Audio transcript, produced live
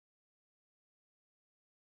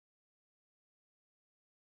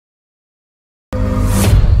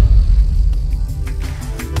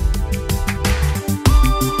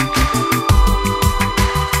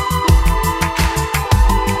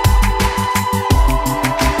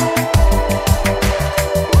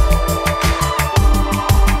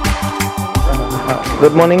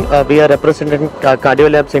Good morning. We are representing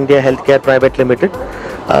Cardiolabs India Healthcare Private Limited.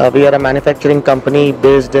 We are a manufacturing company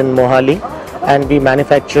based in Mohali, and we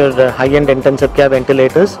manufacture high-end intensive care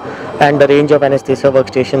ventilators and a range of anesthesia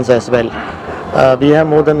workstations as well. We have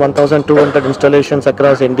more than 1,200 installations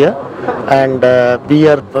across India, and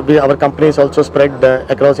our company is also spread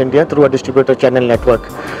across India through a distributor channel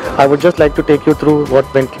network. I would just like to take you through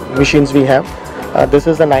what machines we have. This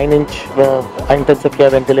is a 9-inch intensive care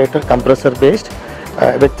ventilator, compressor based,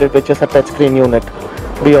 which is a touchscreen unit.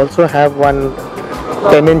 We also have one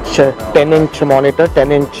 10-inch monitor,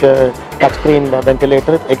 10-inch touchscreen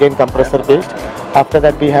ventilator, again compressor based. After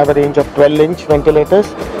that, we have a range of 12-inch ventilators,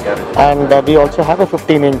 and we also have a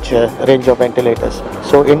 15-inch range of ventilators.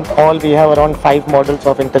 So in all, we have around 5 models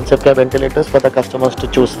of intensive care ventilators for the customers to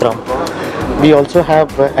choose from. We also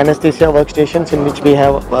have anesthesia workstations, in which we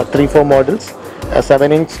have 3-4 models: a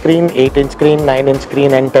 7-inch screen, 8-inch screen, 9-inch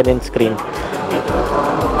screen, and 10-inch screen.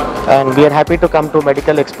 And we are happy to come to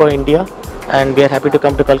Medical Expo India, and we are happy to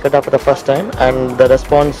come to Kolkata for the first time, and the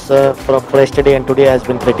response for yesterday and today has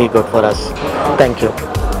been pretty good for us. Thank you.